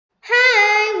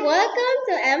Welcome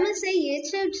to MSA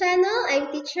YouTube channel.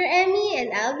 I'm Teacher Emmy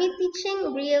and I'll be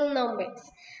teaching real numbers.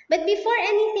 But before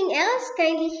anything else,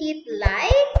 kindly hit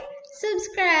like,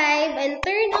 subscribe, and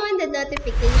turn on the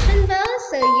notification bell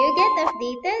so you get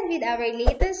updated with our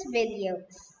latest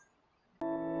videos.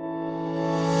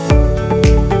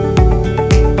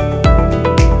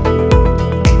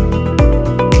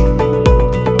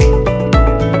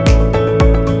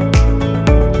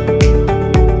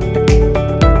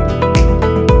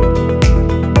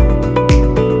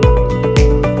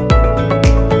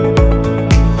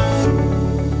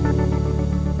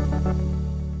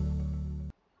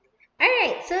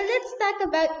 Alright, so let's talk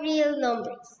about real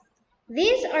numbers.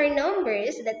 These are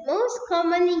numbers that most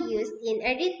commonly used in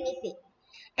arithmetic.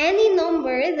 Any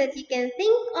number that you can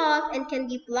think of and can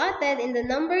be plotted in the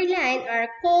number line are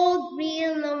called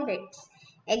real numbers.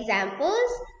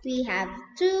 Examples, we have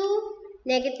 2,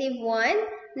 -1,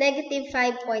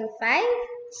 -5.5,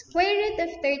 square root of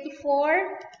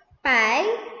 34, pi,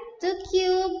 2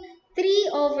 cubed,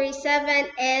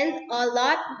 3/7, and a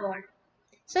lot more.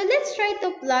 So let's try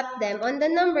to plot them on the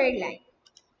number line.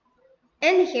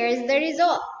 And here's the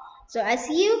result. So as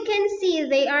you can see,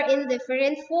 they are in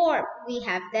different form. We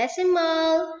have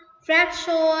decimal,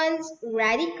 fractions,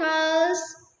 radicals.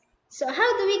 So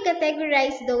how do we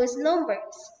categorize those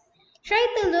numbers? Try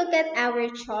to look at our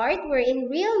chart wherein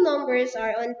real numbers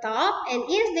are on top and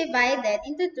is divided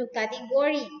into two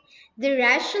categories, the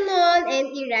rational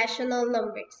and irrational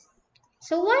numbers.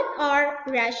 So what are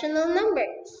rational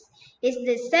numbers? Is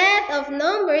the set of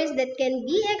numbers that can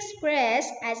be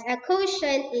expressed as a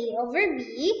quotient A over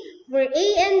B, where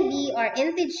A and B are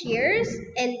integers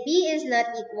and B is not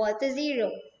equal to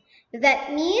 0.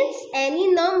 That means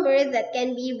any number that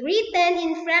can be written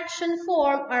in fraction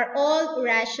form are all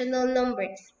rational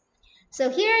numbers.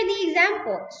 So here are the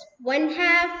examples: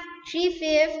 1/2,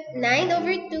 3/5,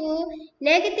 9/2,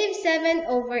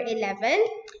 -7/11.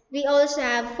 We also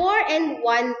have 4 and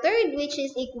 1/3, which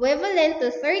is equivalent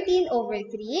to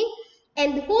 13/3.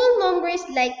 And whole numbers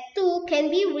like 2 can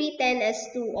be written as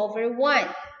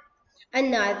 2/1.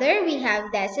 Another, we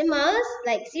have decimals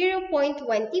like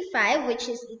 0.25, which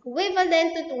is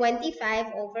equivalent to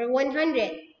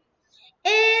 25/100.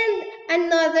 And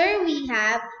another, we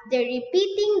have the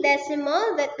repeating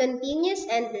decimal that continues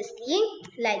endlessly,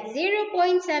 like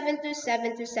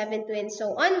 0.72727 and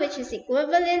so on, which is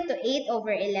equivalent to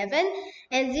 8/11,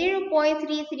 and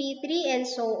 0.333 and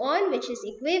so on, which is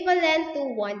equivalent to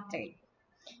 1/3.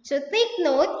 So take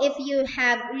note, if you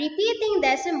have repeating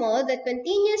decimal that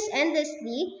continues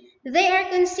endlessly, they are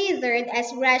considered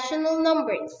as rational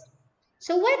numbers.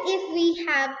 So what if we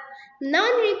have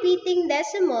non-repeating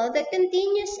decimal that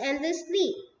continues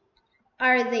endlessly?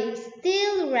 Are they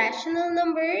still rational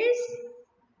numbers?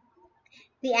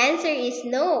 The answer is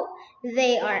no.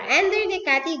 They are under the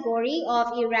category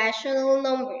of irrational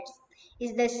numbers.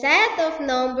 It's the set of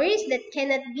numbers that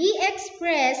cannot be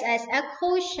expressed as a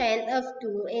quotient of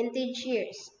two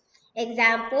integers.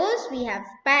 Examples, we have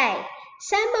pi.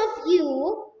 Some of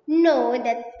you know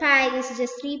that pi is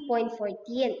just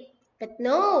 3.14. But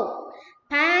no,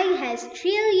 pi has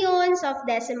trillions of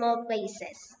decimal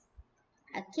places.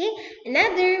 Okay,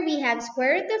 another, we have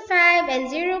square root of 5 and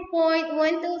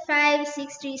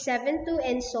 0.1256372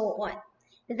 and so on.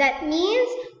 That means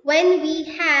when we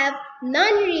have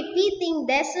non-repeating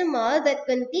decimal that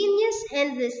continues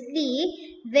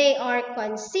endlessly, they are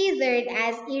considered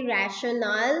as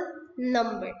irrational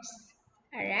numbers.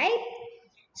 Alright?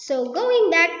 So going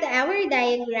back to our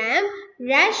diagram,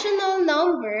 rational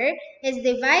number is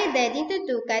divided into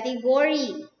two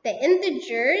categories, the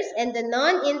integers and the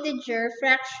non-integer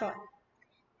fraction.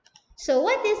 So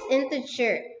what is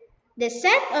integer? The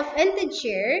set of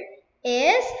integer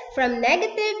is from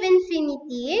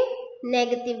 -infinity,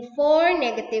 -4,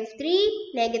 -3,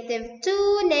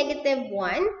 -2,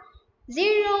 -1,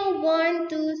 0, 1,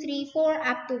 2, 3, 4,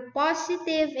 up to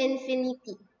positive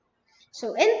infinity.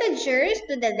 So integers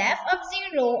to the left of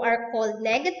 0 are called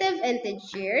negative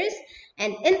integers,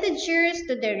 and integers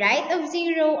to the right of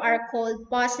 0 are called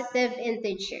positive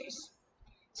integers.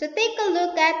 So take a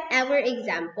look at our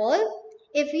example.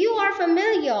 If you are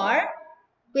familiar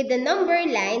with the number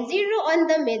line, 0 on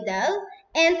the middle,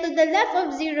 and to the left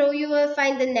of 0 you will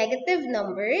find the negative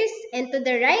numbers, and to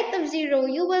the right of 0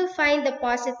 you will find the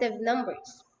positive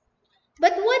numbers.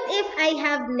 But what if I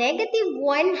have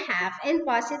 -1/2 and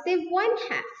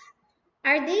 +1/2?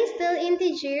 Are they still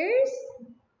integers?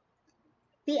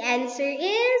 The answer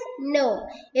is no.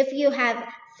 If you have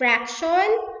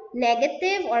fraction,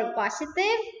 negative or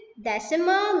positive,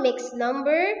 decimal, mixed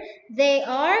number, they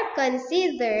are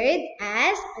considered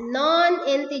as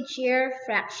non-integer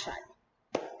fraction.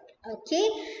 Okay,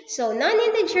 so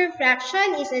non-integer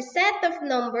fraction is a set of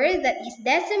numbers that is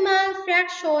decimal,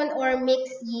 fraction, or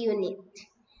mixed unit.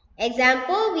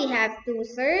 Example, we have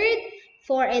 2/3,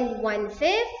 4 and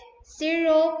 1/5,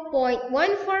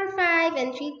 0.145,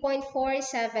 and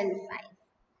 3.475.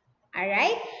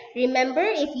 Alright, remember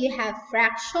if you have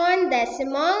fraction,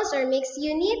 decimals, or mixed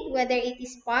unit, whether it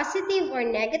is positive or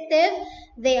negative,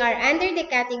 they are under the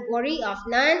category of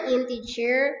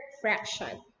non-integer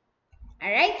fraction.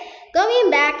 Alright,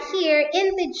 going back here,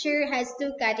 integer has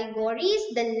two categories,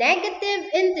 the negative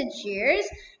integers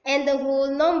and the whole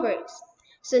numbers.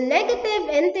 So negative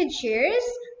integers,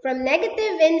 from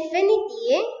negative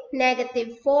infinity,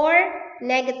 -4,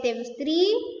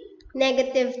 -3,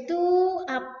 -2,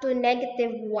 up to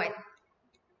 -1.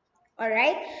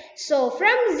 Alright, so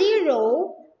from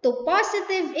 0 to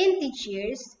positive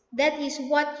integers, that is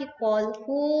what you call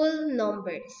whole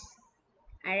numbers.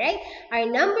 Alright, are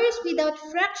numbers without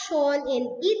fraction, and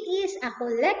it is a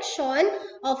collection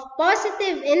of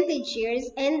positive integers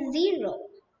and 0.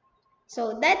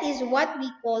 So that is what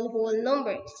we call whole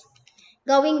numbers.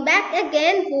 Going back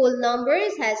again, whole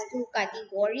numbers has two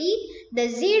categories, the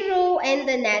 0 and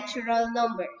the natural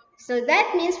number. So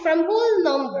that means from whole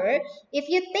number, if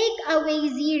you take away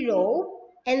 0,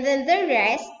 and then the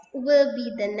rest will be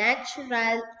the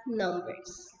natural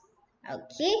numbers.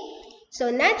 Okay, so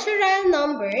natural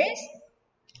numbers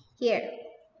here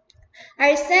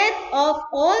are set of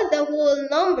all the whole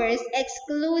numbers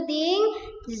excluding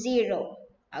 0.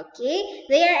 Okay,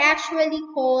 they are actually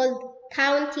called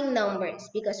counting numbers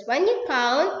because when you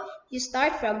count, you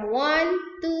start from 1,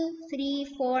 2, 3,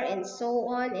 4, and so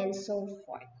on and so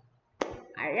forth.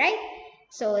 Alright,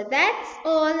 so that's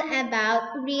all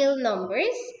about real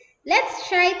numbers. Let's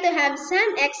try to have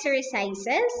some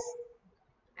exercises.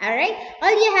 Alright,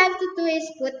 all you have to do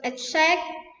is put a check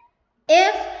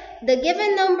if the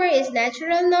given number is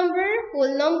natural number,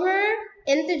 whole number,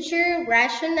 integer,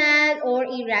 rational, or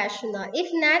irrational.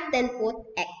 If not, then put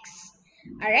X.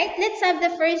 Alright, let's have the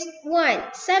first one,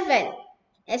 7.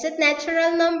 Is it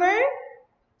natural number?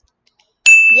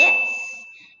 Yes.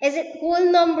 Is it whole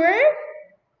number?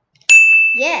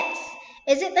 Yes.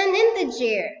 Is it an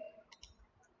integer?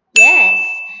 Yes.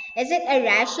 Is it a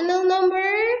rational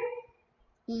number?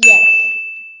 Yes.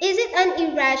 Is it an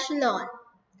irrational?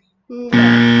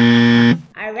 No.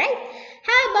 Alright.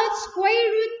 How about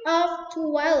square root of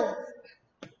 12?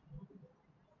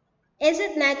 Is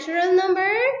it natural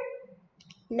number?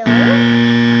 No.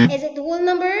 Is it whole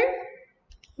number?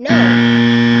 No.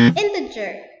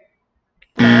 Integer?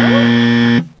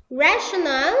 No.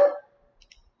 Rational?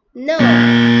 No.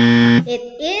 It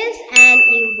is an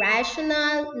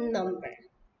irrational number.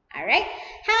 Alright,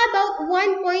 how about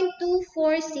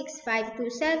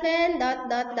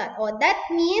 1.246527 ... Oh, that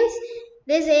means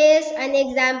this is an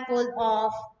example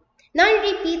of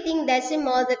non-repeating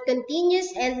decimal that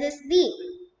continues endlessly.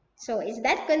 So is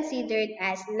that considered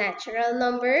as natural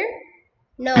number?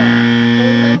 No.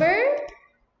 Whole number?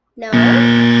 No.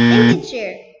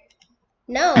 Integer?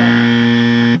 No.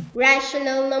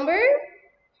 Rational number?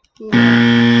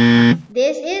 No.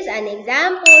 This is an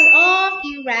example of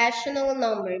irrational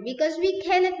number because we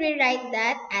cannot rewrite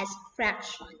that as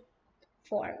fraction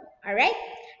form. Alright?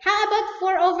 How about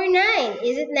 4/9?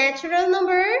 Is it natural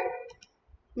number?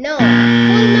 No.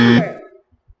 Whole number?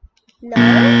 No.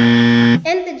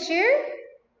 Integer?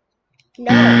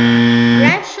 No.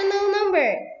 Rational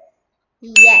number?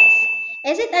 Yes.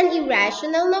 Is it an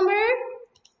irrational number?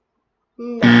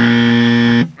 No.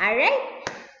 Alright?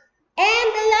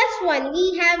 And the last one,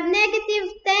 we have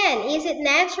 -10. Is it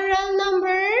natural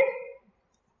number?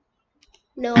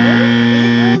 No. Is it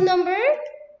whole number?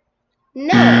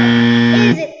 No.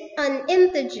 Is it an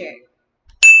integer?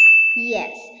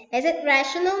 Yes. Is it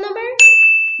rational number?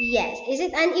 Yes. Is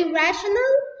it an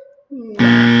irrational? No.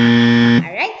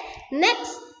 Alright.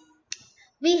 Next,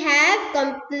 we have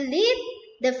complete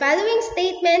the following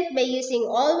statement by using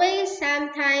always,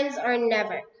 sometimes, or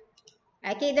never.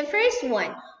 Okay, the first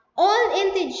one. All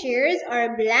integers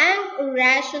are blank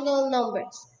rational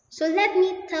numbers. So let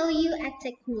me tell you a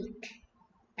technique.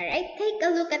 Alright, take a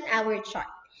look at our chart.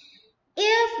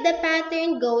 If the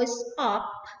pattern goes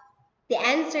up, the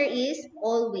answer is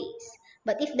always.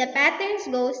 But if the pattern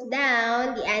goes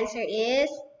down, the answer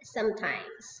is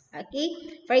sometimes. Okay,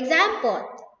 for example,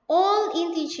 all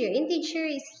integer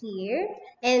is here,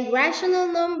 and rational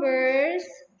numbers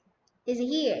is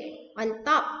here on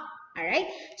top.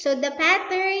 Alright, so the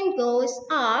pattern goes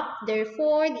up,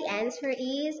 therefore the answer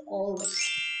is always.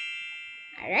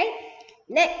 Alright,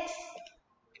 next.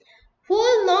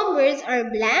 Whole numbers are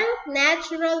blank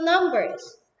natural numbers.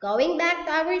 Going back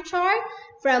to our chart,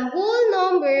 from whole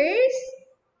numbers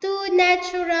to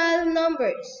natural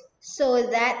numbers. So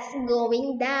that's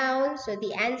going down. So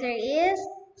the answer is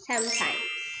sometimes.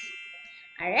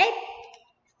 Alright,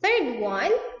 third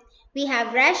one, we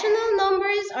have rational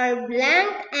numbers are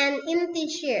blank and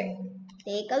integer.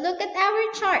 Take a look at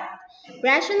our chart.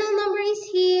 Rational number is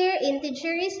here,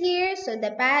 integer is here, so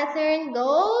the pattern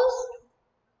goes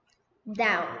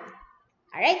down.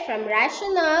 Alright, from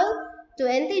rational to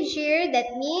integer,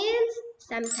 that means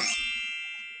sometimes.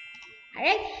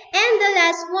 Alright, and the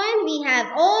last one, we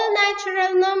have all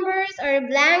natural numbers are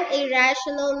blank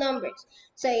irrational numbers.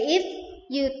 So if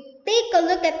you take a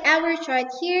look at our chart,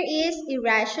 here is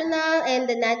irrational and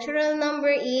the natural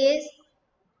number is,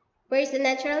 where's the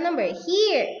natural number?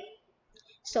 Here.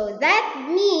 So that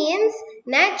means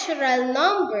natural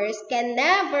numbers can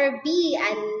never be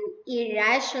an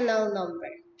irrational number.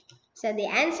 So the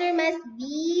answer must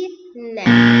be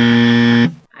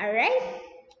never. Alright?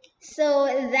 So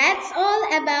that's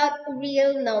all about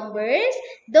real numbers.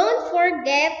 Don't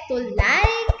forget to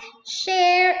like,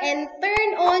 share, and turn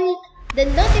on the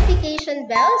notification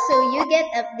bell so you get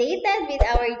updated with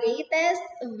our latest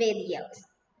videos.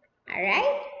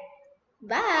 Alright?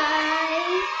 Bye!